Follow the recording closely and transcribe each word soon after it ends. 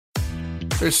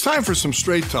It's time for some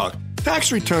straight talk.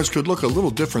 Tax returns could look a little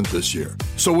different this year.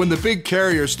 So when the big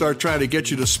carriers start trying to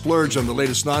get you to splurge on the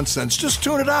latest nonsense, just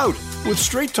tune it out. With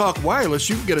Straight Talk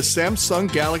Wireless, you can get a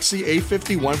Samsung Galaxy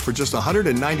A51 for just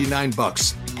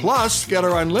 $199. Plus, get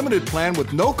our unlimited plan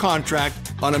with no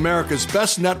contract on America's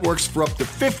best networks for up to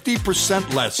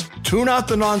 50% less. Tune out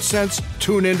the nonsense.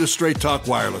 Tune in to Straight Talk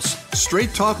Wireless.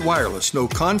 Straight Talk Wireless. No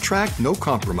contract, no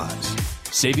compromise.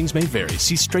 Savings may vary.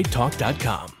 See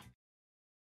straighttalk.com.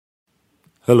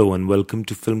 Hello and welcome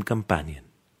to Film Companion.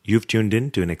 You've tuned in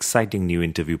to an exciting new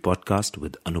interview podcast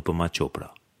with Anupama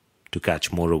Chopra. To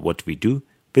catch more of what we do,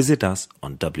 visit us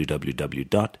on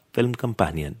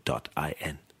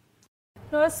www.filmcompanion.in.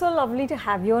 Nora, it's so lovely to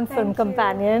have you on Film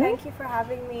Companion. Thank you for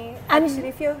having me. I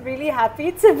actually feel really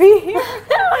happy to be here.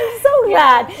 I'm so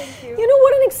glad. Thank you. You know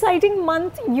what an exciting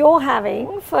month you're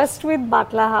having. First with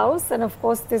Butler House and of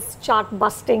course this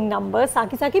chart-busting number,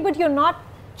 Saki Saki, but you're not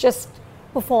just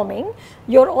performing,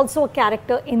 you're also a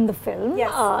character in the film. Yes.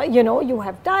 You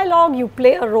have dialogue, you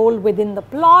play a role within the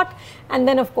plot, and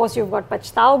then of course you've got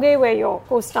Pachtaoge where you're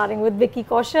co-starring with Vicky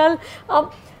Kaushal.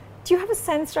 Do you have a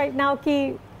sense right now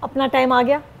कि अपना time आ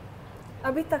गया?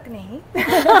 अभी तक नहीं.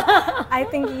 I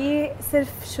think ये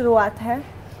सिर्फ शुरुआत है.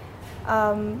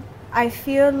 I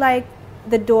feel like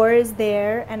the door is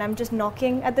there and I'm just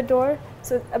knocking at the door.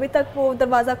 So अभी तक वो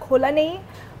दरवाज़ा खोला नहीं.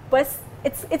 बस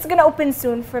it's going to open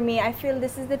soon for me. I feel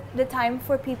this is the time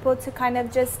for people to kind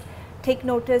of just take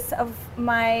notice of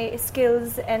my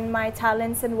skills and my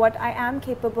talents and what I am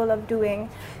capable of doing.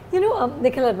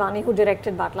 Nikhil Advani, who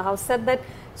directed Butler House, said that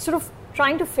sort of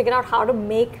trying to figure out how to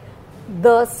make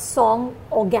the song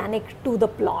organic to the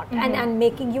plot and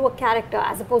making you a character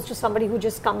as opposed to somebody who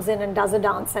just comes in and does a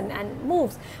dance and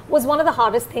moves was one of the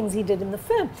hardest things he did in the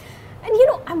film. And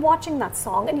I'm watching that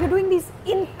song and you're doing these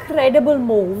incredible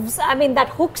moves. I mean, that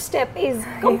hook step is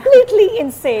completely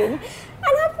insane.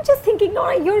 And I'm just thinking,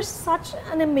 Nora, you're such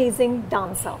an amazing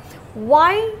dancer.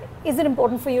 Why is it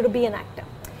important for you to be an actor?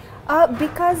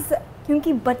 Because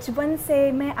क्योंकि बचपन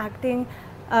से मैं acting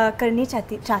करनी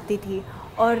चाहती थी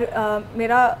और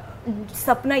मेरा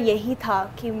सपना यही था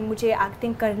कि मुझे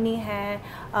एक्टिंग करनी है,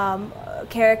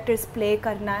 कैरेक्टर्स प्ले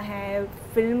करना है,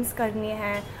 फिल्म्स करनी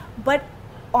है. But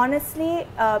honestly,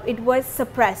 it was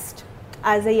suppressed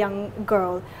as a young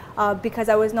girl because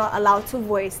I was not allowed to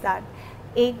voice that.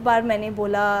 एक बार मैंने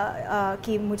बोला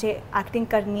कि मुझे एक्टिंग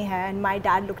करनी है and my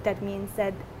dad looked at me and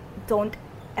said, don't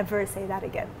ever say that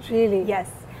again. Really? Yes.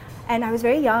 And I was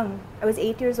very young. I was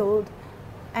 8 years old.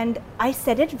 And I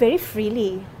said it very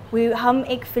freely. हम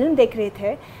एक film देख रहे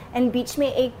थे and बीच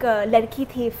में एक लड़की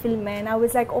थी film में and I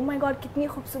was like, oh my god, कितनी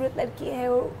खूबसूरत लड़की है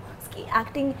और उसकी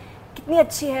एक्टिंग कितनी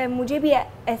अच्छी है, मुझे भी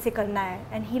ऐसे करना है.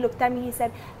 And he looked at me, he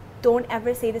said, don't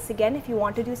ever say this again. If you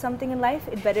want to do something in life,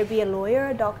 it better be a lawyer,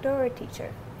 a doctor, or a teacher.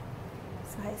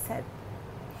 So I said,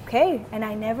 okay. And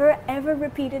I never ever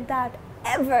repeated that,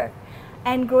 ever.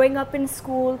 And growing up in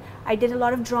school, I did a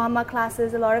lot of drama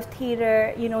classes, a lot of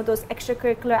theater, those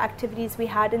extracurricular activities we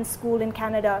had in school in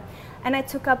Canada. And I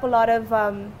took up a lot of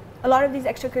these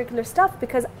extracurricular stuff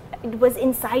because it was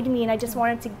inside me and I just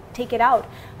wanted to take it out.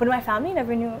 But my family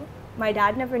never knew. My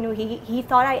dad never knew. He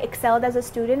thought I excelled as a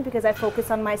student because I focused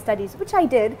on my studies, which I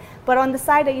did. But on the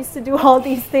side, I used to do all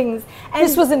these things. And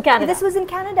this was in Canada? This was in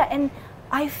Canada. And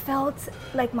I felt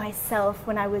like myself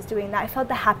when I was doing that. I felt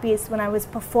the happiest when I was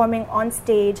performing on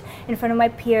stage in front of my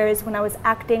peers, when I was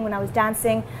acting, when I was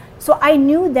dancing. So I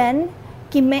knew then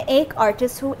कि मैं एक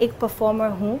artist हूँ, एक performer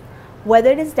हूँ,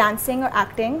 whether it is dancing or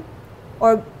acting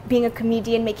or being a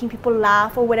comedian, making people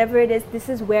laugh or whatever it is, this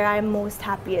is where I am most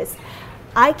happiest.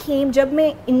 I came, जब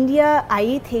मैं India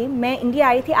I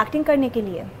थी acting करने के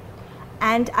लिए.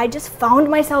 And I just found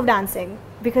myself dancing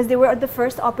because they were the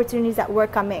first opportunities that were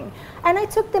coming. And I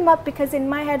took them up because in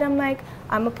my head I'm like,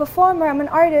 I'm a performer, I'm an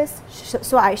artist,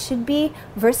 so I should be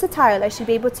versatile, I should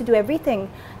be able to do everything.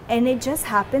 And it just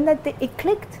happened that it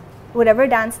clicked. Whatever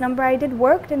dance number I did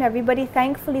worked and everybody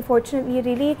thankfully, fortunately,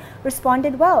 really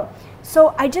responded well.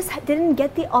 So I just didn't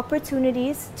get the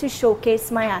opportunities to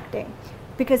showcase my acting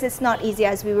because it's not easy,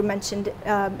 as we were mentioned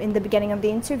in the beginning of the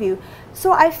interview.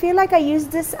 So I feel like I use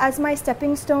this as my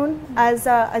stepping stone, as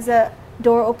a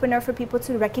door opener for people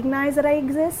to recognize that I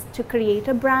exist, to create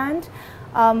a brand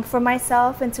for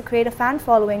myself and to create a fan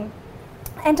following.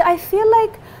 And I feel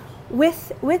like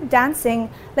with dancing,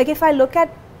 like if I look at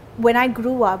when I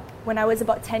grew up, when I was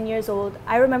about 10 years old,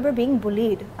 I remember being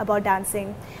bullied about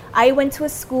dancing. I went to a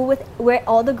school where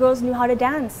all the girls knew how to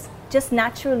dance. just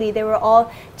naturally. They were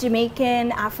all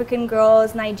Jamaican, African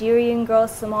girls, Nigerian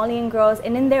girls, Somalian girls,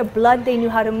 and in their blood they knew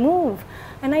how to move.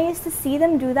 And I used to see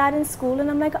them do that in school, and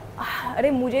I'm like,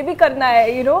 "Arey, mujhe bhi karna hai,"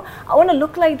 you know. I want to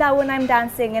look like that when I'm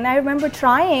dancing. And I remember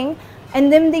trying,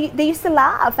 and then they used to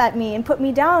laugh at me and put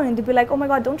me down, and they'd be like, "Oh my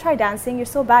God, don't try dancing.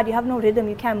 You're so bad. You have no rhythm.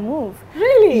 You can't move."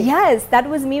 Really? Yes, that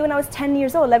was me when I was 10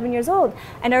 years old, 11 years old.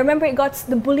 And I remember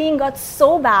the bullying got so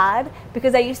bad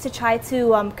because I used to try to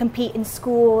compete in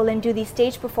school and do these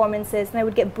stage performances, and I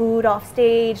would get booed off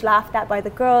stage, laughed at by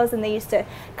the girls, and they used to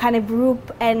kind of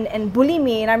group and bully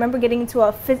me. And I remember getting into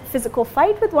a physical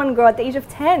fight with one girl at the age of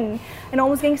 10 and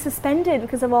almost getting suspended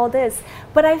because of all this.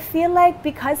 But I feel like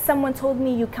because someone told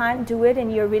me you can't do it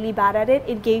and you're really bad at it,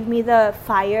 it gave me the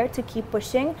fire to keep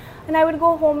pushing. And I would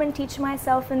go home and teach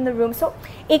myself in the room. So,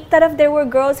 ek taraf there were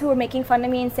girls who were making fun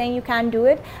of me and saying you can't do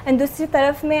it, and dusri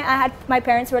taraf mein I had my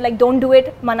parents were like, don't do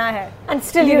it, mana hai. And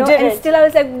still you did it. And still I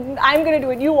was like, I'm gonna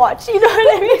do it. You watch. You know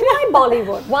what I mean? Why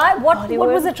Bollywood?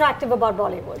 What was attractive about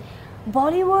Bollywood?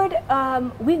 Bollywood,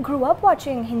 we grew up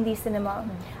watching Hindi cinema.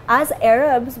 As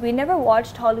Arabs, we never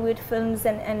watched Hollywood films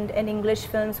and English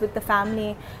films with the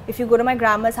family. If you go to my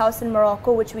grandma's house in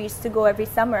Morocco, which we used to go every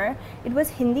summer, it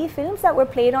was Hindi films that were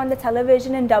played on the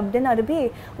television and dubbed in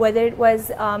Arabic. Whether it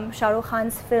was Shah Rukh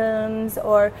Khan's films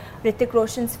or Hrithik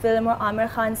Roshan's film or Amir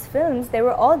Khan's films, they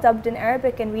were all dubbed in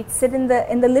Arabic, and we'd sit in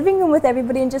the living room with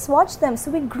everybody and just watch them.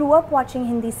 So we grew up watching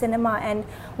Hindi cinema, and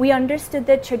we understood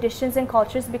their traditions and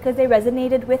cultures because they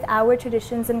resonated with our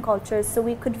traditions and cultures, so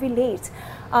we could relate.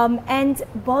 And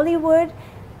Bollywood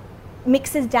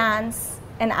mixes dance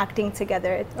and acting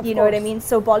together. You know what I mean?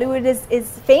 So Bollywood is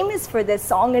famous for this,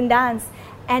 song and dance,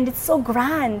 and it's so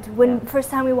grand. When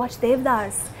first time we watched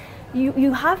Devdas,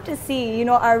 you have to see, you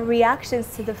know, our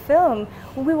reactions to the film.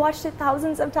 We watched it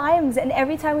thousands of times, and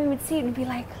every time we would see it, we'd be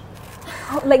like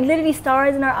literally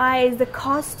stars in our eyes. The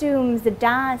costumes, the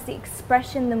dance, the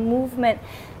expression, the movement,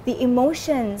 the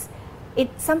emotions.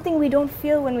 It's something we don't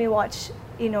feel when we watch,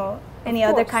 you know, any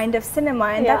other kind of cinema,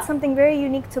 and that's something very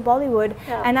unique to Bollywood.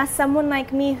 And as someone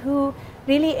like me who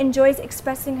really enjoys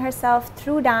expressing herself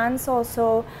through dance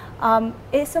also,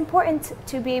 it's important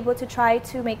to be able to try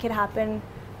to make it happen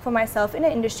for myself in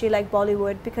an industry like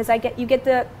Bollywood, because you get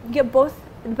the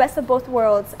best of both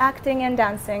worlds, acting and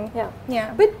dancing.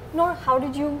 But Nora, how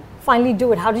did you finally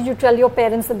do it? How did you tell your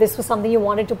parents that this was something you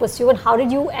wanted to pursue, and how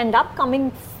did you end up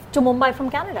coming to Mumbai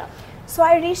from Canada? So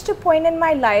I reached a point in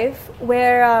my life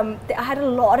where I had a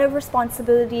lot of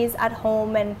responsibilities at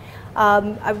home, and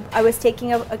I was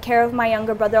taking care of my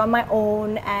younger brother on my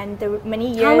own, and there were many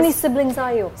years. How many siblings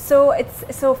are you?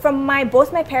 So from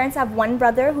both my parents, I have one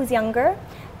brother who's younger,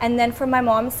 and then from my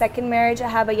mom's second marriage, I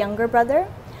have a younger brother.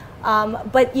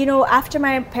 But you know, after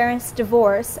my parents'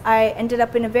 divorce, I ended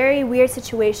up in a very weird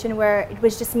situation where it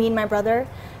was just me and my brother,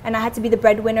 and I had to be the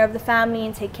breadwinner of the family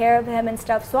and take care of him and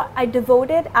stuff. So I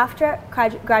devoted, after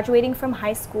graduating from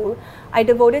high school, I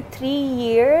devoted 3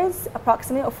 years,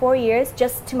 approximately, or 4 years,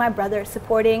 just to my brother,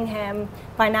 supporting him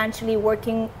financially,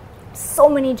 working so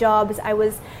many jobs. I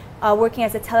was working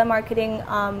as a telemarketing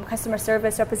customer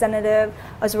service representative.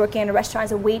 I was working in a restaurant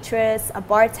as a waitress, a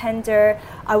bartender.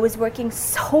 I was working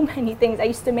so many things. I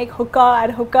used to make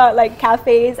hookah like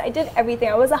cafes. I did everything.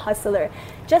 I was a hustler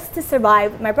just to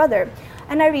survive with my brother.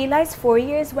 And I realized 4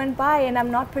 years went by and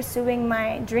I'm not pursuing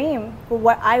my dream for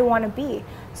what I want to be.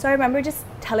 So I remember just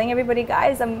telling everybody,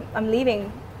 guys, I'm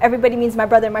leaving. Everybody means my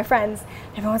brother, my friends.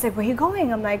 Everyone's like, where are you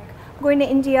going? I'm like, I'm going to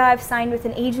India. I've signed with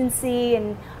an agency,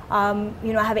 and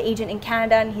you know, I have an agent in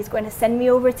Canada, and he's going to send me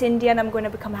over to India, and I'm going to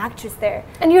become an actress there.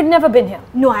 And you'd never been here?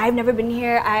 No, I've never been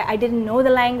here. I didn't know the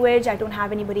language. I don't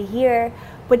have anybody here.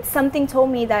 But something told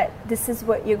me that this is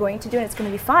what you're going to do, and it's going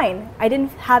to be fine. I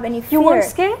didn't have any fear. You weren't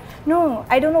scared? No,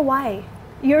 I don't know why.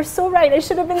 You're so right. I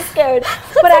should have been scared.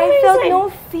 But I felt no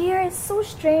fear. It's so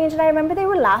strange. And I remember they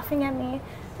were laughing at me.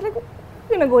 They're like,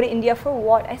 you're going to go to India for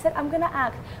what? I said, I'm going to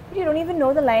act. But you don't even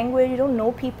know the language. You don't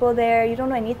know people there. You don't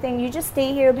know anything. You just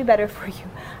stay here. It'll be better for you.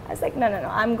 I was like, no,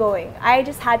 I'm going. I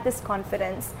just had this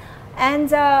confidence.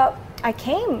 And I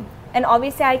came. And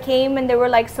obviously I came, and there were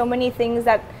like so many things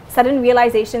that sudden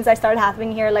realizations I started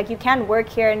having here, like you can't work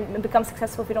here and become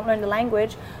successful if you don't learn the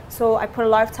language. So I put a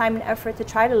lot of time and effort to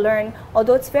try to learn,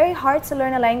 although it's very hard to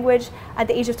learn a language at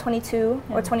the age of 22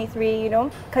 or 23, you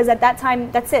know, because at that time,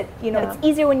 that's it, you know, it's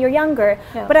easier when you're younger.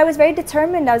 But I was very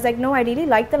determined. I was like, no, I really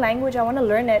like the language. I want to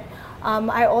learn it.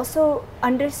 I also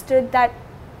understood that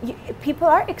people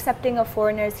are accepting of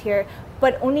foreigners here,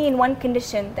 but only in one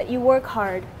condition, that you work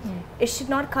hard. It should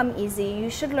not come easy. You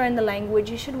should learn the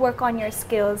language. You should work on your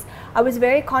skills. I was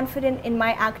very confident in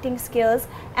my acting skills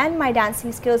and my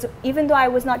dancing skills, even though I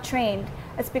was not trained.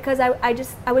 It's because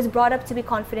I was brought up to be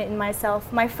confident in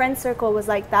myself. My friend circle was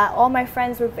like that. All my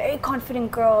friends were very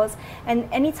confident girls, and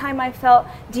anytime I felt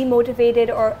demotivated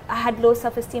or I had low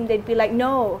self-esteem, they'd be like,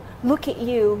 no, look at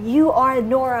you. You are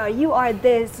Nora. You are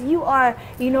this. You are,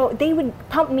 they would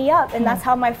pump me up, and that's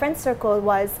how my friend circle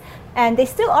was. And they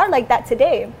still are like that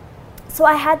today. So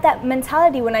I had that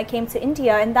mentality when I came to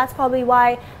India, and that's probably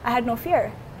why I had no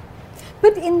fear.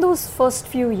 But in those first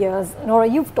few years, Nora,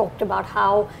 you've talked about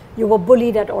how you were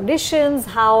bullied at auditions,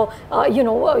 how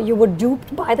you were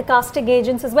duped by the casting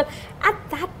agents as well. At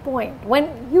that point,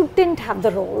 when you didn't have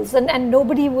the roles and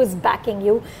nobody was backing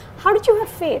you, how did you have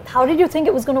faith? How did you think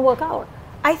it was going to work out?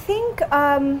 I think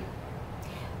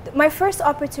my first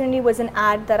opportunity was an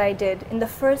ad that I did in the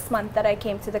first month that I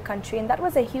came to the country, and that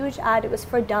was a huge ad. It was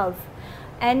for Dove.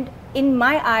 And in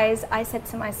my eyes, I said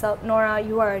to myself, Nora,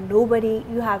 you are a nobody,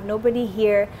 you have nobody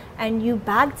here, and you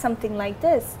bagged something like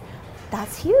this.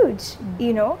 That's huge,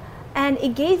 And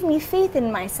it gave me faith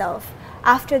in myself.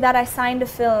 After that, I signed a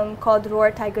film called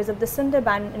Roar Tigers of the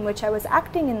Sundarban, in which I was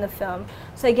acting in the film.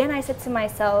 So again, I said to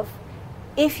myself,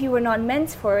 if you were not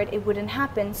meant for it, it wouldn't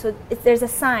happen. So there's a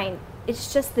sign.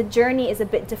 It's just the journey is a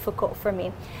bit difficult for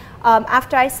me.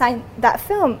 After I signed that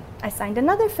film, I signed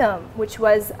another film, which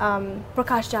was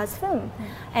Prakash Jha's film.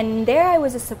 And there I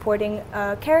was a supporting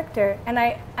character. And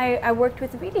I worked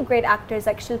with really great actors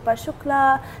like Shilpa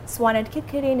Shukla, Swanand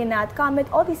Kikiri, Ninad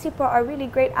Kamit. All these people are really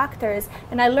great actors.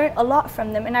 And I learned a lot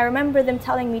from them. And I remember them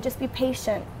telling me, just be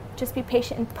patient. Just be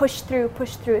patient and push through.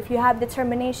 If you have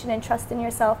determination and trust in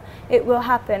yourself, it will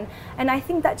happen. And I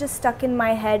think that just stuck in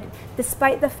my head,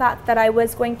 despite the fact that I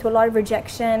was going through a lot of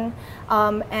rejection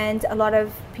and a lot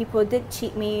of people did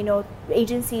cheat me.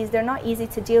 Agencies, they're not easy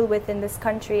to deal with in this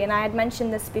country. And I had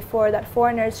mentioned this before, that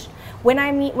foreigners, when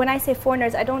I say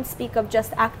foreigners, I don't speak of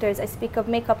just actors. I speak of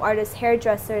makeup artists,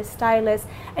 hairdressers, stylists,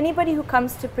 anybody who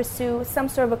comes to pursue some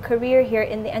sort of a career here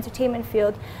in the entertainment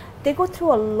field. They go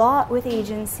through a lot with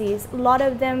agencies. A lot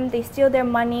of them, they steal their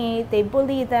money, they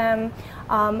bully them.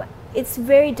 It's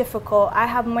very difficult. I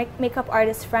have makeup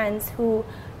artist friends who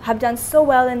have done so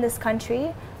well in this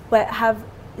country, but have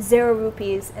 0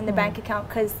 rupees in the bank account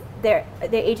because their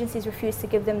agencies refuse to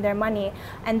give them their money,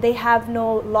 and they have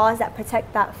no laws that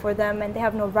protect that for them, and they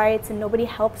have no rights, and nobody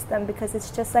helps them because it's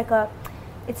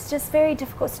just very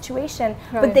difficult situation.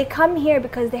 Right. But they come here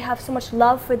because they have so much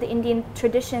love for the Indian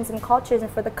traditions and cultures and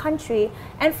for the country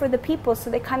and for the people. So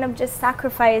they kind of just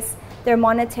sacrifice their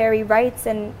monetary rights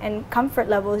and comfort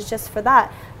levels just for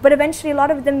that. But eventually a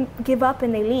lot of them give up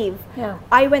and they leave. Yeah.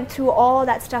 I went through all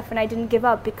that stuff and I didn't give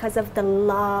up because of the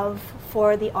love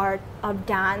for the art of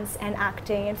dance and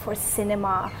acting and for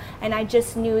cinema. And I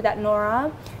just knew that,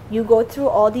 Nora, you go through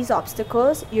all these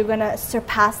obstacles, you're going to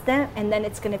surpass them, and then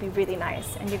it's going to be really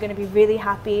nice and you're going to be really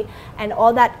happy, and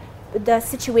all that, the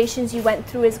situations you went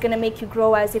through is going to make you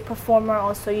grow as a performer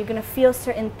also. You're going to feel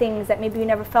certain things that maybe you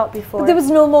never felt before. But there was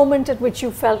no moment at which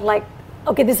you felt like,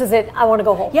 okay, this is it, I want to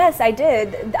go home. Yes, I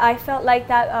did. I felt like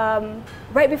that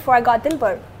right before I got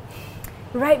Dilbar.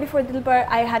 Right before Dilbar,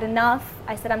 I had enough.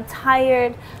 I said, I'm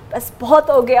tired. Bas bahut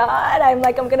ho gaya. And I'm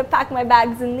like, I'm going to pack my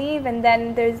bags and leave. And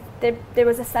then there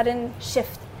was a sudden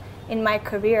shift in my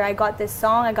career. I got this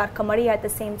song, I got Kamariya at the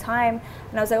same time.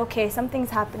 And I was like, okay, something's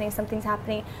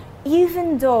happening.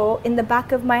 Even though in the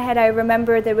back of my head, I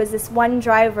remember there was this one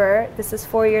driver, this was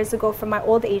 4 years ago from my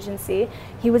old agency.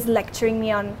 He was lecturing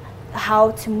me on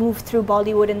how to move through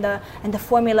Bollywood and the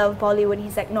formula of Bollywood.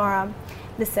 He's like, Nora,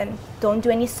 listen, don't do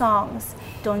any songs,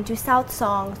 don't do South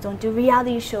songs, don't do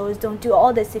reality shows, don't do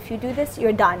all this. If you do this,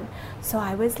 you're done. So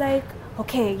I was like,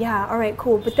 okay, yeah, all right,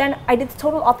 cool. But then I did the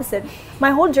total opposite.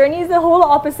 My whole journey is the whole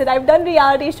opposite. I've done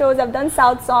reality shows, I've done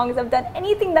South songs, I've done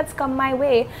anything that's come my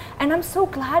way. And I'm so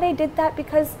glad I did that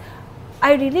because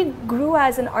I really grew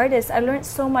as an artist. I learned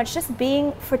so much. Just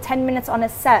being for 10 minutes on a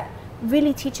set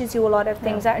really teaches you a lot of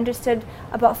things. Yeah. I understood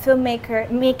about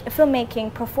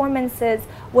filmmaking, performances,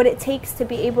 what it takes to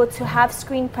be able to have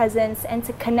screen presence and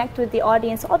to connect with the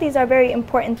audience. All these are very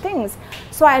important things.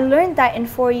 So I learned that in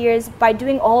 4 years by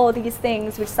doing all these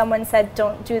things, which someone said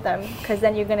don't do them because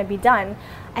then you're going to be done.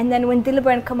 And then when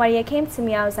Dilbar and Kamariya came to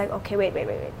me, I was like, okay, wait.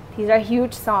 These are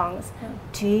huge songs. Yeah.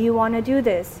 Do you want to do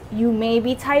this? You may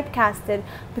be typecasted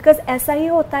because aisa hi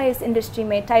hota hai is industry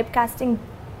mein. Typecasting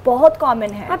बहुत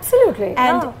common hai. Absolutely.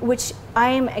 And which I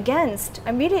am against.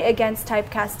 I'm really against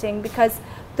typecasting because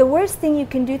the worst thing you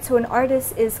can do to an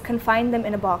artist is confine them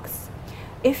in a box.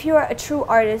 If you're a true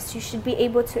artist, you should be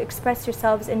able to express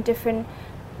yourselves in different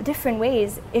different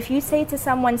ways. If you say to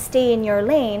someone, stay in your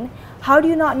lane, how do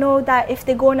you not know that if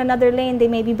they go in another lane, they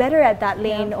may be better at that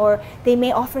lane, or they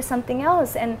may offer something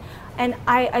else? And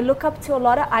I look up to a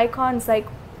lot of icons like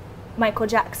Michael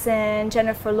Jackson,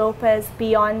 Jennifer Lopez,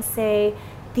 Beyonce.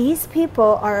 These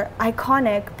people are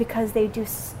iconic because they do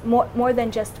more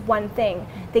than just one thing.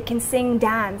 They can sing,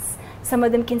 dance. Some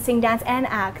of them can sing, dance, and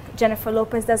act. Jennifer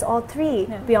Lopez does all three.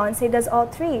 Yeah. Beyonce does all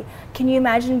three. Can you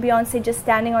imagine Beyonce just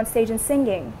standing on stage and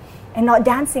singing and not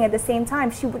dancing at the same time?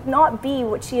 She would not be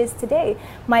what she is today.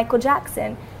 Michael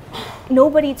Jackson,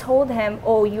 nobody told him,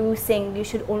 oh, you sing, you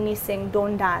should only sing,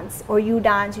 don't dance. Or you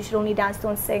dance, you should only dance,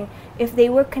 don't sing. If they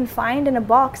were confined in a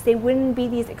box, they wouldn't be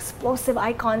these explosive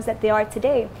icons that they are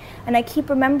today. And I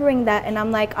keep remembering that, and I'm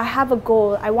like, I have a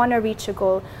goal. I want to reach a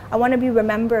goal. I want to be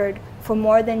remembered for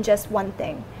more than just one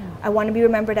thing. I want to be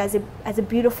remembered as a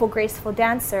beautiful, graceful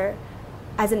dancer,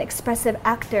 as an expressive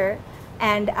actor,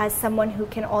 and as someone who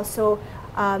can also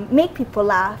make people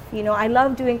laugh. You know, I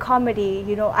love doing comedy.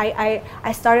 You know,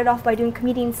 I started off by doing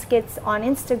comedian skits on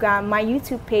Instagram. My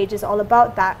YouTube page is all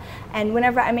about that. And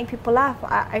whenever I make people laugh,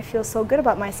 I feel so good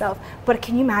about myself. But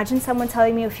can you imagine someone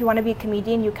telling me, if you want to be a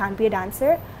comedian, you can't be a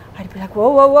dancer? I'd be like, whoa,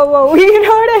 whoa, whoa, whoa, you know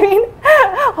what I mean?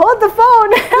 Hold the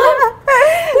phone.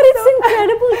 But it's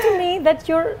incredible to me that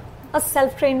you're a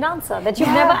self-trained dancer, that you've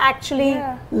never actually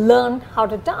learned how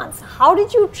to dance. How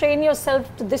did you train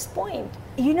yourself to this point?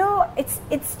 You know,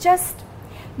 it's just,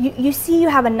 you see you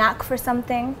have a knack for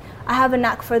something. I have a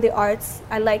knack for the arts.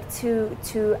 I like to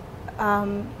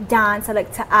dance, I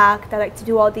like to act, I like to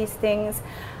do all these things.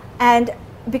 And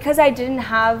because I didn't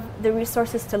have the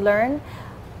resources to learn,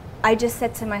 I just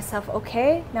said to myself,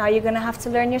 okay, now you're going to have to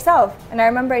learn yourself. And I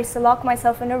remember I used to lock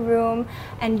myself in a room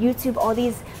and YouTube all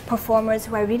these performers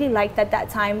who I really liked at that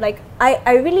time. Like,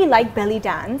 I really like belly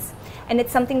dance, and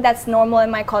it's something that's normal in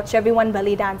my culture. Everyone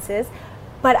belly dances.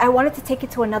 But I wanted to take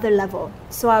it to another level.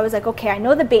 So I was like, okay, I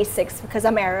know the basics because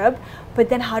I'm Arab, but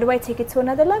then how do I take it to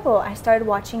another level? I started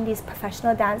watching these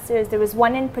professional dancers. There was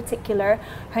one in particular.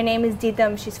 Her name is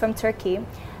Didem. She's from Turkey.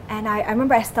 And I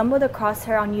remember I stumbled across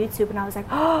her on YouTube, and I was like,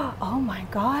 oh my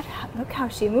God, look how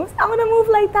she moves. I want to move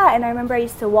like that. And I remember I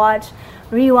used to watch,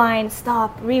 rewind,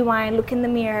 stop, rewind, look in the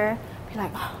mirror, be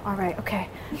like, all right, okay,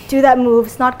 do that move,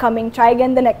 it's not coming, try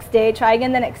again the next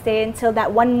day, until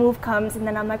that one move comes. And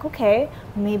then I'm like, okay,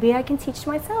 maybe I can teach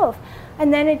myself.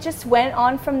 And then it just went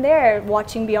on from there,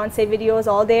 watching Beyonce videos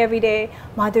all day, every day.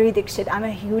 Madhuri Dixit, I'm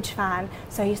a huge fan.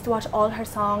 So I used to watch all her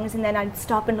songs, and then I'd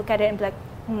stop and look at it and be like,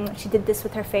 she did this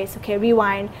with her face, okay,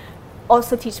 rewind.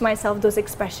 Also teach myself those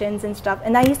expressions and stuff.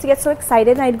 And I used to get so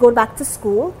excited, and I'd go back to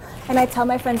school and I'd tell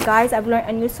my friends, guys, I've learned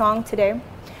a new song today.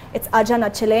 It's Aja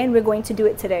Nachile, and we're going to do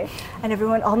it today. And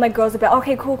everyone, all my girls would be like,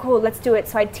 okay, cool, let's do it.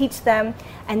 So I'd teach them,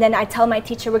 and then I'd tell my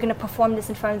teacher, we're going to perform this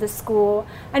in front of the school.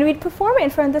 And we'd perform it in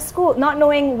front of the school, not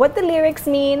knowing what the lyrics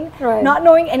mean, not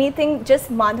knowing anything,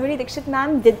 just Madhuri Dixit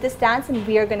ma'am did this dance, and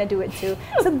we are going to do it too.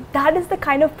 So that is the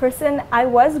kind of person I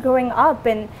was growing up.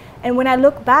 And when I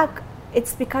look back,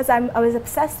 it's because I was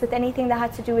obsessed with anything that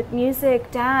had to do with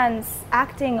music, dance,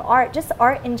 acting, art, just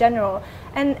art in general.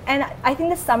 And I think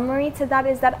the summary to that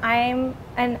is that I'm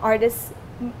an artist,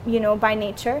 you know, by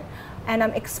nature, and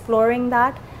I'm exploring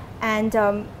that. And,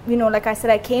 you know, like I said,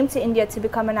 I came to India to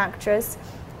become an actress.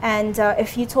 And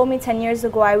if you told me 10 years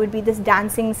ago I would be this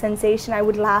dancing sensation, I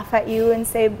would laugh at you and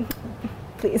say,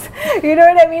 please. You know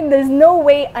what I mean? There's no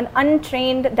way an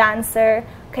untrained dancer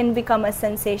can become a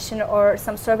sensation or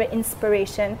some sort of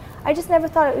inspiration. I just never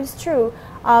thought it was true.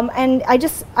 And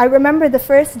I remember the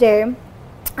first day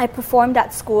I performed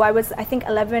at school. I was, I think,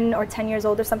 11 or 10 years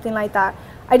old or something like that.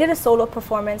 I did a solo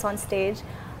performance on stage,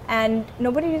 and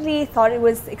nobody really thought it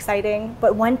was exciting,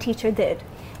 but one teacher did.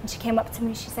 And she came up to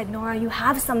me, she said, Nora, you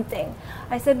have something.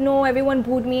 I said, no, everyone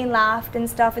booed me and laughed and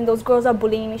stuff, and those girls are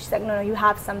bullying me. She's like, no, you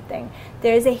have something.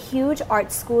 There is a huge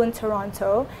art school in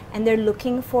Toronto, and they're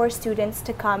looking for students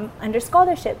to come under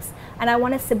scholarships, and I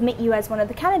want to submit you as one of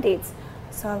the candidates.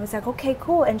 So I was like, okay,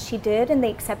 cool. And she did, and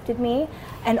they accepted me.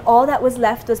 And all that was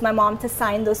left was my mom to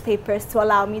sign those papers to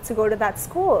allow me to go to that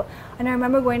school. And I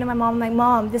remember going to my mom, like,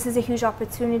 Mom, this is a huge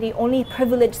opportunity. Only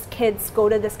privileged kids go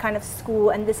to this kind of school,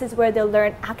 and this is where they'll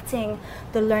learn acting,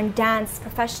 they'll learn dance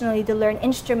professionally, they'll learn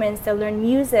instruments, they'll learn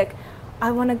music.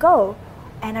 I want to go.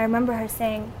 And I remember her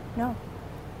saying, no,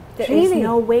 there is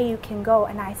no way you can go.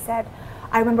 And I said,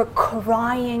 I remember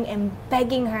crying and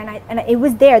begging her, and it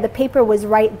was there. The paper was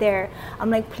right there. I'm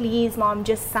like, please, Mom,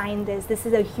 just sign this. This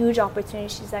is a huge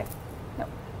opportunity. She's like, no.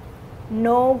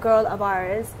 No girl of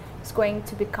ours is going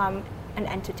to become an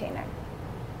entertainer.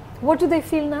 What do they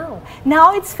feel now?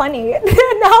 Now it's funny. Now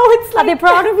it's like... Are they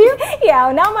proud of you?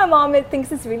 Yeah, now my mom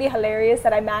thinks it's really hilarious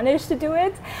that I managed to do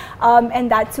it. And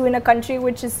that too in a country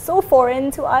which is so foreign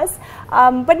to us.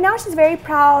 But now she's very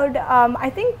proud. I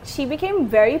think she became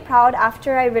very proud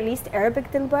after I released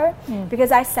Arabic Dilbar,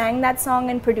 because I sang that song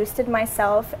and produced it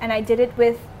myself. And I did it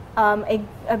with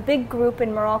a big group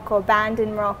in Morocco, a band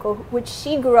in Morocco, which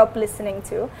she grew up listening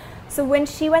to. So when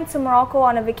she went to Morocco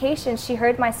on a vacation, she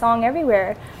heard my song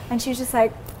everywhere. And she was just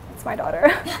like, it's my daughter.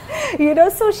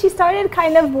 So she started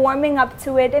kind of warming up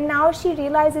to it. And now she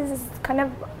realizes it's kind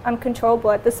of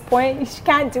uncontrollable at this point. She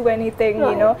can't do anything,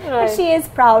 Right. But she is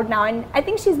proud now. And I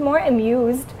think she's more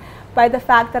amused by the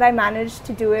fact that I managed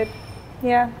to do it.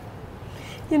 Yeah.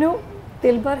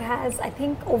 Dilbar has, I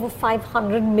think, over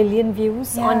 500 million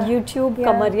views on YouTube. Yeah.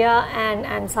 Kamaria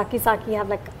and Saki Saki have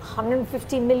like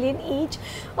 150 million each.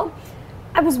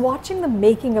 I was watching the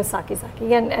making of Saki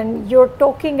Saki, and you're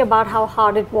talking about how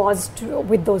hard it was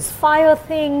with those fire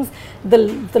things,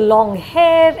 the long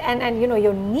hair, and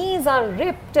your knees are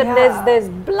ripped, and there's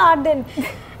blood, and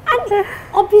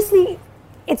obviously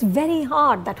it's very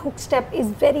hard. That hook step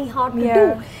is very hard to do.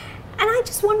 And I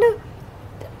just wonder,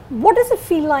 what does it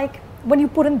feel like when you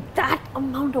put in that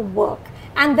amount of work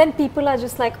and then people are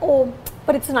just like, oh,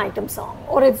 but it's an item song,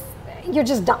 or you're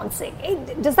just dancing?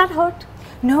 Does that hurt?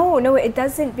 No, it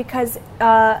doesn't, because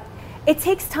it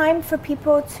takes time for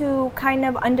people to kind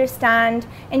of understand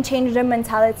and change their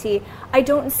mentality. I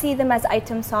don't see them as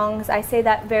item songs. I say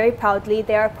that very proudly.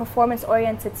 They are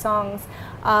performance-oriented songs.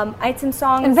 Item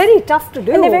songs... And very tough to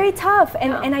do. And they're very tough.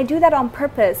 And I do that on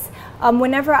purpose.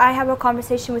 Whenever I have a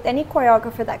conversation with any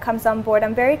choreographer that comes on board,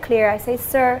 I'm very clear. I say,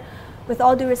 sir, with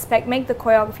all due respect, make the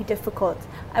choreography difficult.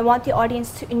 I want the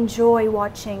audience to enjoy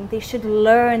watching. They should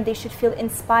learn. They should feel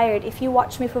inspired. If you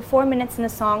watch me for 4 minutes in a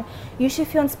song, you should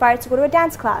feel inspired to go to a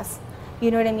dance class.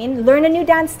 You know what I mean? Learn a new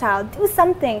dance style. Do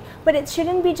something. But it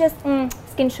shouldn't be just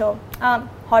skin show.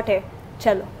 Hot hai.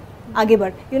 Chalo. Aage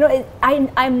badh.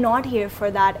 I'm not here for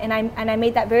that. And I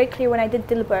made that very clear when I did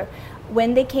Dilbar.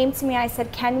 When they came to me, I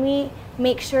said, can we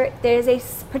make sure there's a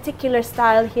particular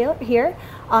style here?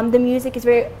 The music is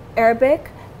very Arabic.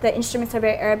 The instruments are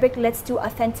very Arabic. Let's do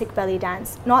authentic belly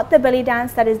dance. Not the belly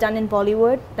dance that is done in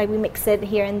Bollywood, like we mix it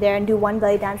here and there and do one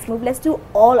belly dance move. Let's do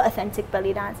all authentic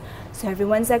belly dance. So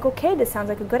everyone's like, okay, this sounds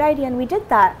like a good idea. And we did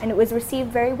that. And it was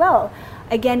received very well.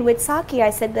 Again, with Saki,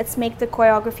 I said, let's make the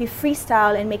choreography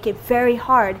freestyle and make it very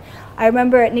hard. I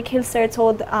remember Nikhil sir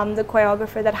told the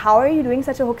choreographer that, how are you doing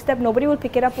such a hook step? Nobody will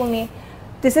pick it up only.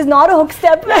 This is not a hook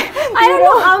step. I don't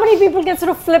know how many people can sort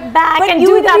of flip back and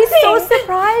do that thing. So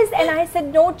surprised. And I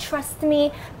said, no, trust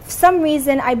me. For some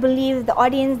reason, I believe the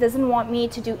audience doesn't want me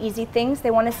to do easy things. They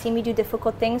want to see me do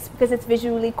difficult things because it's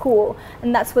visually cool.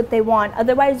 And that's what they want.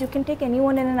 Otherwise, you can take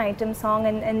anyone in an item song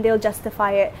and they'll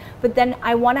justify it. But then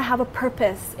I want to have a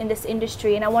purpose in this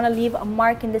industry. And I want to leave a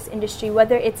mark in this industry,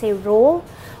 whether it's a role,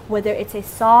 whether it's a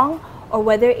song, or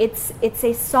whether it's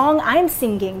a song I'm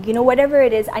singing, whatever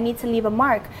it is, I need to leave a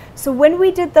mark. So when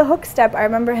we did the hook step, I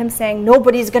remember him saying,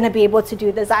 nobody's going to be able to do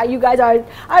this. You guys are,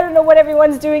 I don't know what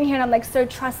everyone's doing here. And I'm like, sir,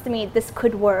 trust me, this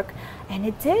could work. And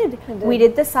it did. We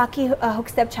did the Saki hook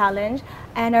step challenge.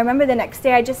 And I remember the next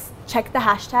day I just checked the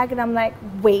hashtag and I'm like,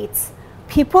 wait,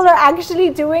 people are actually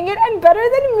doing it and better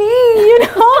than me,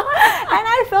 And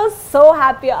I felt so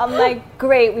happy. I'm like,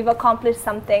 great, we've accomplished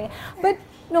something. But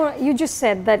Nora, you just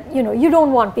said that, you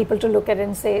don't want people to look at it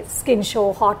and say skin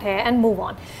show, hot hair, and move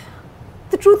on.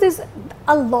 The truth is,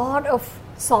 a lot of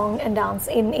song and dance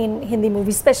in Hindi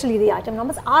movies, especially the item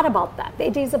numbers, are about that.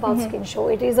 It is about skin show.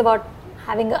 It is about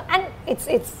having and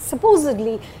it's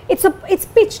supposedly, it's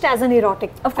pitched as an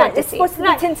erotic Of course, fantasy. it's supposed to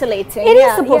be titillating. It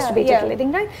is supposed to be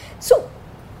titillating, right? So,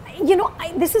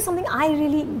 this is something I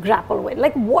really grapple with.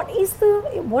 Like, what is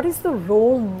the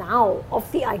role now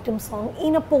of the item song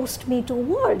in a post-Me Too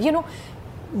world?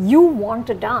 You want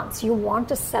to dance, you want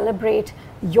to celebrate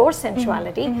your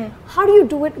sensuality. How do you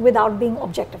do it without being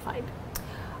objectified?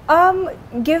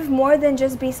 Give more than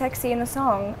just be sexy in a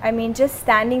song. I mean, just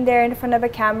standing there in front of a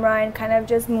camera and kind of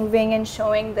just moving and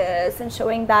showing this and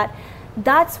showing that.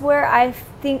 That's where I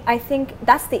think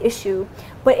that's the issue.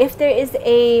 But if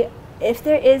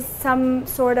there is some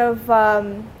sort of,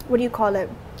 what do you call it?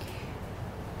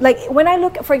 Like when I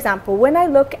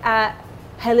look at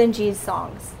Helen G's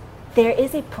songs, there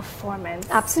is a performance.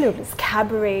 Absolutely. It's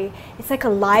cabaret. It's like a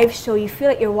live show. You feel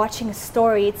like you're watching a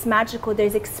story. It's magical.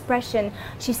 There's expression.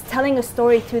 She's telling a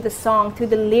story through the song, through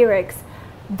the lyrics.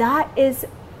 That is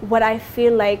what I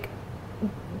feel like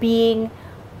being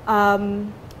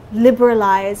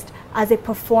liberalized as a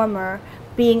performer,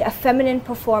 being a feminine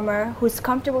performer who's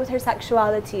comfortable with her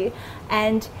sexuality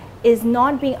and is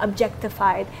not being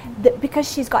objectified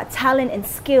because she's got talent and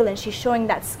skill and she's showing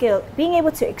that skill. Being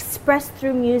able to express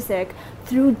through music,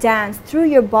 through dance, through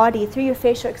your body, through your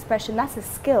facial expression, that's a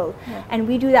skill. And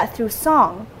we do that through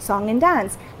song and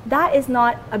dance. That is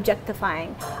not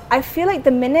objectifying. I feel like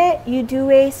the minute you do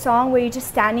a song where you're just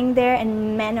standing there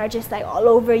and men are just like all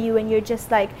over you and you're just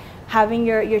like having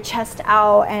your chest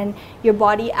out and your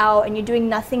body out and you're doing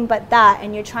nothing but that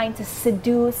and you're trying to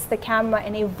seduce the camera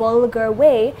in a vulgar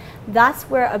way, that's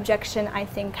where objection, I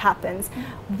think, happens.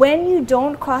 When you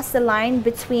don't cross the line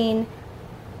between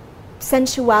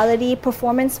sensuality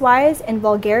performance-wise and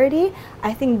vulgarity,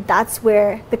 I think that's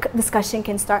where the discussion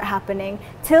can start happening.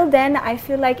 Till then, I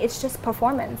feel like it's just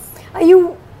performance. Are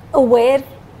you aware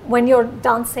when you're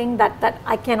dancing that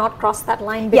I cannot cross that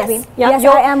line between? Yes,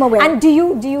 I am aware. And do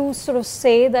you sort of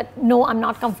say that, no, I'm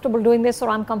not comfortable doing this or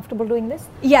I'm comfortable doing this?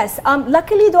 Yes.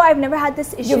 Luckily, though, I've never had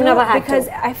this issue. You've never had because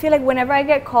to. I feel like whenever I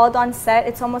get called on set,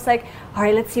 it's almost like, all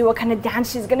right, let's see what kind of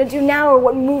dance she's going to do now or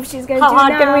what move she's going to do now. How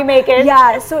hard can we make it?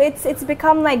 Yeah, so it's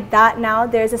become like that now.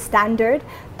 There's a standard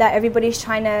that everybody's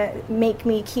trying to make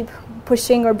me keep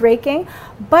pushing or breaking.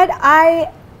 But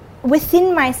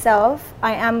within myself,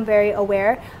 I am very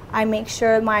aware. I make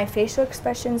sure my facial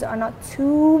expressions are not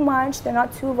too much, they're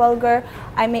not too vulgar.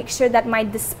 I make sure that my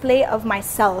display of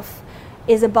myself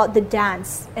is about the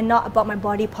dance and not about my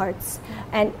body parts.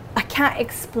 And I can't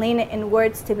explain it in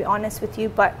words, to be honest with you,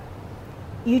 but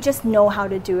you just know how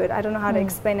to do it. I don't know how to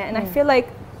explain it. And I feel like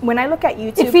when I look at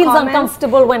YouTube it feels comments,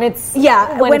 uncomfortable when it's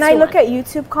when I look at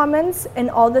YouTube comments and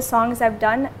all the songs I've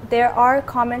done, there are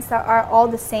comments that are all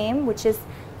the same, which is,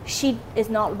 she is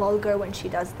not vulgar when she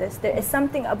does this. There is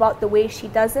something about the way she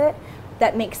does it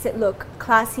that makes it look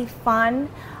classy, fun,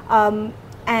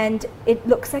 and it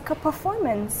looks like a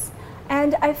performance.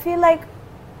 And I feel like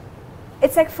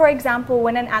it's like, for example,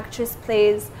 when an actress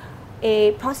plays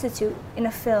a prostitute in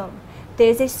a film,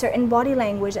 there's a certain body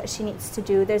language that she needs to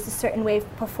do. There's a certain way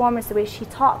of performance, the way she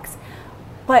talks.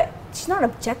 But she's not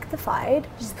objectified.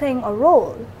 She's playing a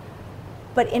role.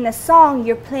 But in a song,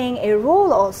 you're playing a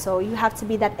role also. You have to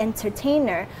be that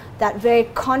entertainer, that very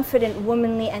confident,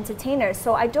 womanly entertainer.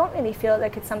 So I don't really feel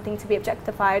like it's something to be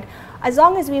objectified. As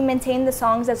long as we maintain the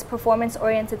songs as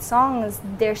performance-oriented songs,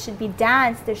 there should be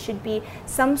dance, there should be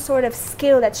some sort of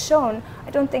skill that's shown. I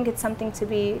don't think it's something to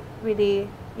be really,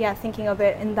 thinking of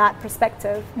it in that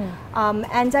perspective.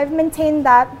 And I've maintained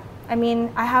that. I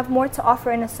mean, I have more to offer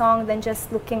in a song than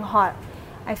just looking hot.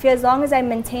 I feel as long as I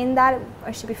maintain that,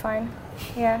 I should be fine.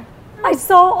 Yeah. I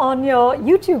saw on your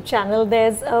YouTube channel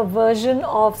there's a version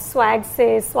of Swag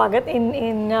Se Swagat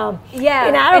in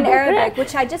Arabic,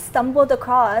 which I just stumbled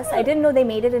across. I didn't know they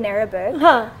made it in Arabic.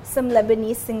 Some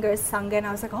Lebanese singers sung it and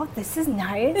I was like, oh, this is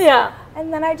nice. Yeah.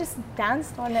 And then I just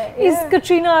danced on it. Is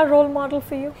Katrina a role model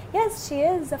for you? Yes, she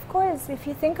is, of course. If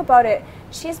you think about it,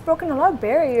 she's broken a lot of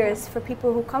barriers for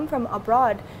people who come from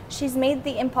abroad. She's made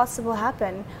the impossible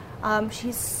happen.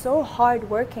 She's so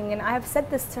hardworking, and I have said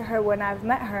this to her when I've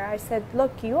met her. I said,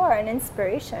 look, you are an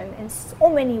inspiration in so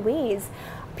many ways.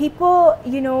 People,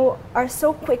 are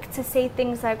so quick to say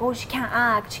things like, oh, she can't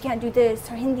act, she can't do this,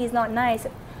 her Hindi is not nice.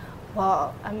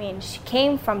 Well, I mean, she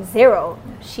came from zero.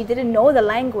 She didn't know the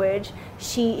language.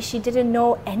 She didn't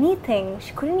know anything.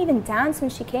 She couldn't even dance when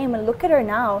she came, and look at her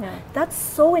now. Yeah. That's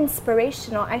so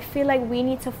inspirational. I feel like we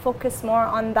need to focus more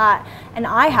on that. And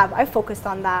I focused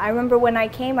on that. I remember when I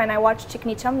came and I watched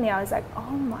Chikni Chamni, I was like,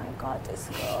 oh my God, this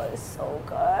girl is so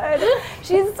good.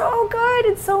 She's so good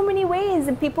in so many ways.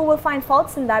 And people will find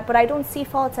faults in that, but I don't see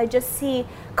faults. I just see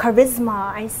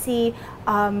charisma. I see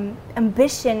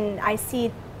ambition. I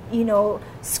see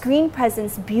screen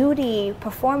presence, beauty,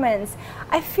 performance.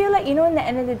 I feel like, in the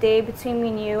end of the day, between me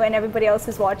and you and everybody else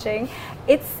who's watching,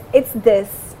 it's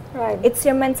this. Right. It's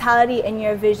your mentality and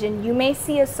your vision. You may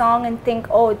see a song and think,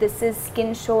 oh, this is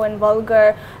skin show and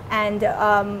vulgar and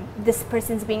this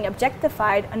person's being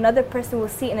objectified. Another person will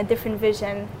see it in a different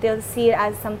vision. They'll see it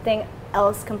as something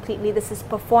else completely. This is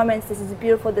performance, this is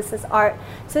beautiful, this is art.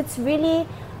 So it's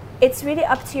really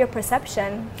up to your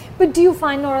perception. But do you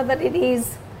find, Nora, that it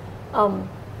is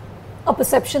a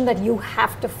perception that you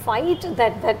have to fight,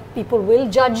 that people will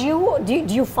judge you? Do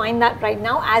you find that right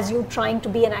now as you're trying to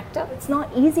be an actor? It's not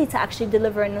easy to actually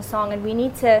deliver in a song, and we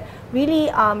need to really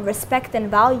respect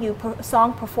and value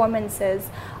song performances.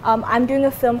 I'm doing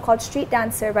a film called Street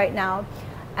Dancer right now,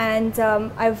 and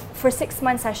for 6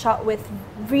 months I shot with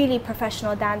really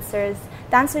professional dancers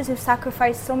who've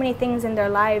sacrificed so many things in their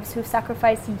lives, who've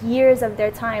sacrificed years of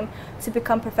their time to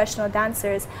become professional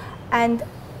dancers. And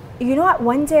you know what?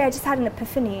 One day I just had an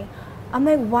epiphany. I'm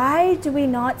like, why do we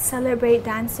not celebrate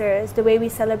dancers the way we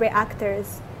celebrate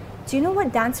actors? do you know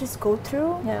what dancers go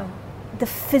through? Yeah. The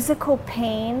physical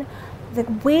pain, the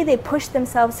way they push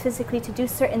themselves physically to do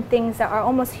certain things that are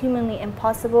almost humanly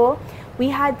impossible. We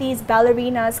had these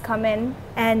ballerinas come in,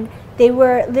 and they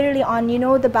were literally on, you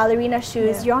know, the ballerina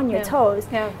shoes, you're on your toes.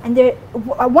 Yeah. And they're,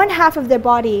 one half of their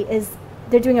body is,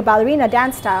 they're doing a ballerina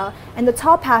dance style, and the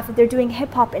top half, they're doing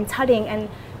hip hop and tutting. And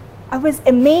I was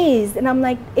amazed, and I'm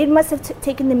like, it must have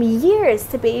taken them years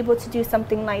to be able to do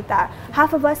something like that.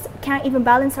 Half of us can't even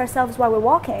balance ourselves while we're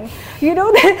walking, you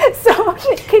know. So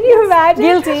can you imagine?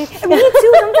 Guilty. Me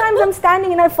too. Sometimes I'm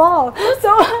standing and I fall.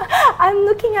 So I'm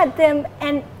looking at them,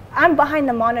 and I'm behind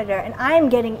the monitor, and I'm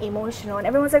getting emotional, and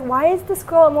everyone's like, why is this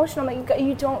girl emotional? I'm like,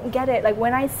 you don't get it. Like,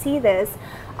 when I see this,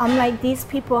 I'm like, these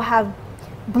people have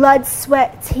blood,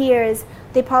 sweat, tears.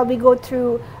 They probably go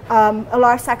through a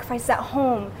lot of sacrifices at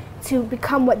home to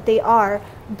become what they are.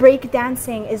 Break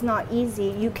dancing is not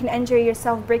easy. You can injure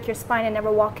yourself, break your spine, and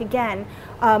never walk again.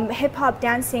 Hip-hop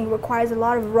dancing requires a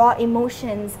lot of raw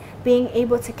emotions, being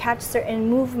able to catch certain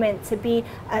movement, to be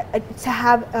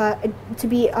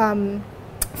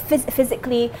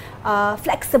physically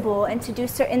flexible, and to do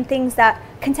certain things that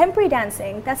contemporary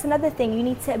dancing, that's another thing. You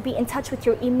need to be in touch with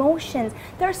your emotions.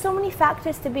 There are so many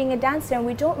factors to being a dancer, and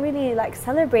we don't really like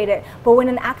celebrate it. But when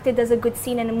an actor does a good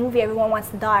scene in a movie, everyone wants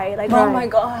to die. Like, oh my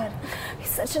God,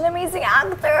 he's such an amazing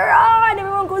actor. And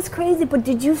everyone goes crazy. But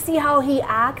did you see how he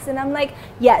acts? And I'm like,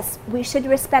 yes, we should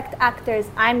respect actors.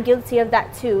 I'm guilty of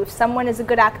that too. If someone is a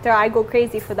good actor, I go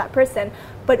crazy for that person.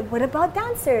 But what about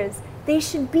dancers? They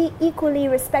should be equally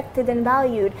respected and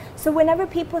valued. So whenever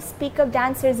people speak of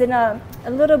dancers in a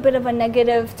little bit of a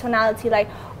negative tonality, like,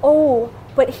 oh,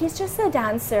 but he's just a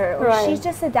dancer, or she's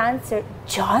just a dancer.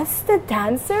 Just a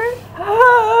dancer?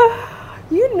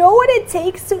 You know what it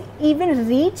takes to even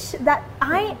reach that?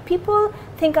 People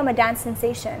think I'm a dance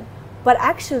sensation. But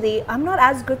actually, I'm not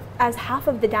as good as half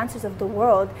of the dancers of the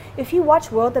world. If you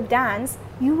watch World of Dance,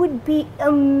 you would be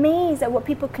amazed at what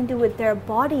people can do with their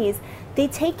bodies. They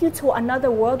take you to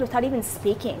another world without even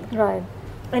speaking. Right.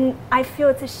 And I feel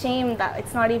it's a shame that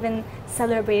it's not even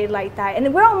celebrated like that.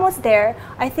 And we're almost there.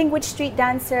 I think with street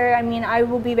dancer, I mean, I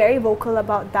will be very vocal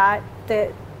about that.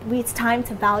 It's time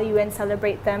to value and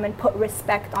celebrate them and put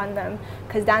respect on them,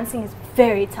 because dancing is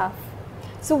very tough.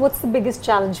 So what's the biggest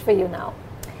challenge for you now?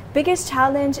 Biggest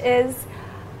challenge is,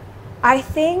 I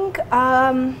think,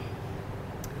 not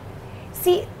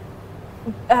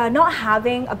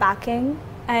having a backing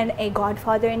and a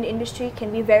godfather in the industry can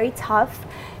be very tough.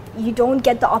 You don't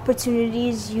get the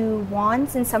opportunities you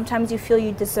want, and sometimes you feel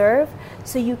you deserve.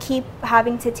 So you keep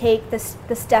having to take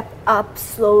the step up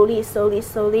slowly,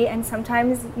 and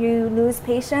sometimes you lose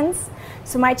patience.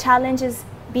 So my challenge is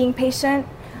being patient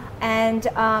and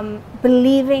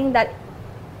believing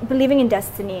in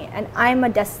destiny. And I'm a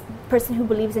person who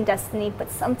believes in destiny, but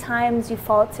sometimes you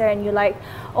falter and you're like,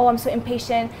 oh, I'm so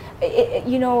impatient,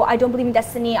 I don't believe in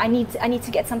destiny, I need to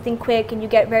get something quick, and you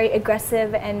get very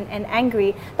aggressive and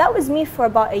angry. That was me for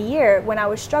about a year when I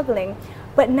was struggling.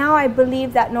 But now I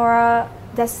believe that, Nora,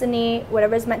 destiny,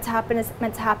 whatever is meant to happen is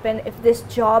meant to happen. If this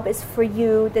job is for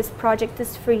you, this project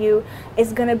is for you,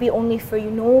 it's gonna be only for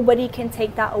you. Nobody can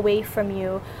take that away from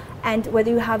you. And whether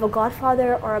you have a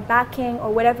godfather or a backing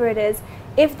or whatever it is,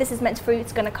 if this is meant for you,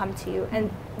 it's going to come to you.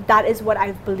 And that is what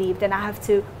I've believed. And I have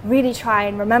to really try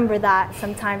and remember that.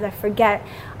 Sometimes I forget.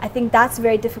 I think that's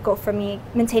very difficult for me,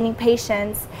 maintaining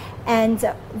patience. And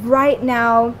right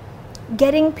now,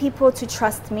 getting people to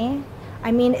trust me.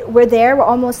 I mean, we're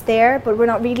almost there, but we're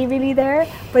not really there.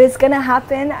 But it's going to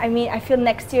happen. I mean, I feel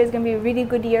next year is going to be a really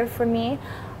good year for me.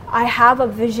 I have a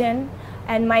vision.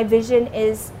 And my vision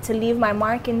is to leave my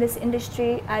mark in this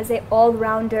industry as an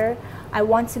all-rounder. I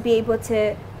want to be able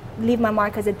to leave my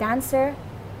mark as a dancer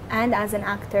and as an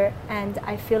actor, and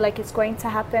I feel like it's going to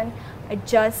happen. I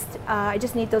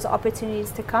just need those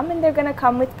opportunities to come, and they're going to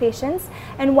come with patience.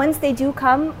 And once they do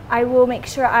come, I will make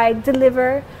sure I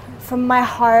deliver from my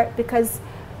heart, because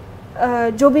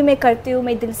jo bhi main karti hu,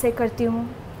 main dil se karti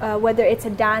hu. Whether it's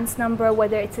a dance number,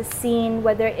 whether it's a scene,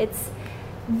 whether it's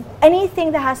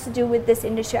anything that has to do with this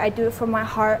industry, I do it from my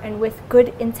heart and with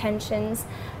good intentions,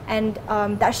 and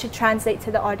that should translate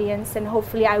to the audience, and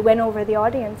hopefully I win over the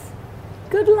audience.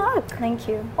 Good luck. Thank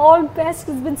you. All best.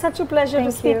 It's been such a pleasure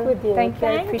to speak with you. Thank you.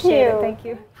 I appreciate it. Thank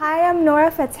you. Hi, I'm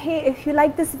Nora Fatehi. If you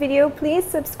like this video, please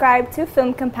subscribe to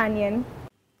Film Companion.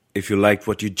 If you liked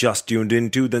what you just tuned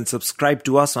into, then subscribe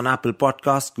to us on Apple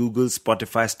Podcasts, Google,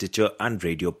 Spotify, Stitcher, and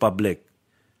Radio Public.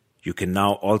 You can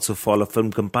now also follow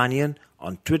Film Companion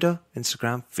on Twitter,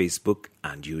 Instagram, Facebook,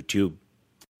 and YouTube.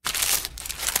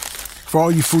 For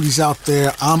all you foodies out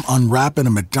there, I'm unwrapping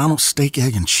a McDonald's steak,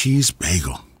 egg, and cheese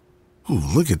bagel. Ooh,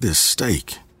 look at this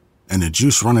steak. And the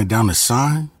juice running down the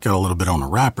side, got a little bit on the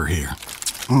wrapper here.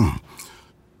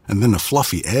 And then the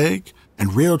fluffy egg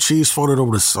and real cheese folded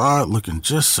over the side looking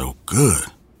just so good.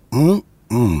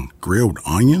 Grilled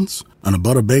onions and a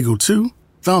butter bagel too.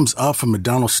 Thumbs up for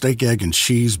McDonald's steak, egg, and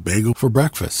cheese bagel for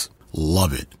breakfast.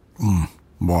 Love it.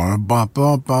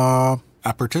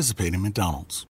 I participate in McDonald's.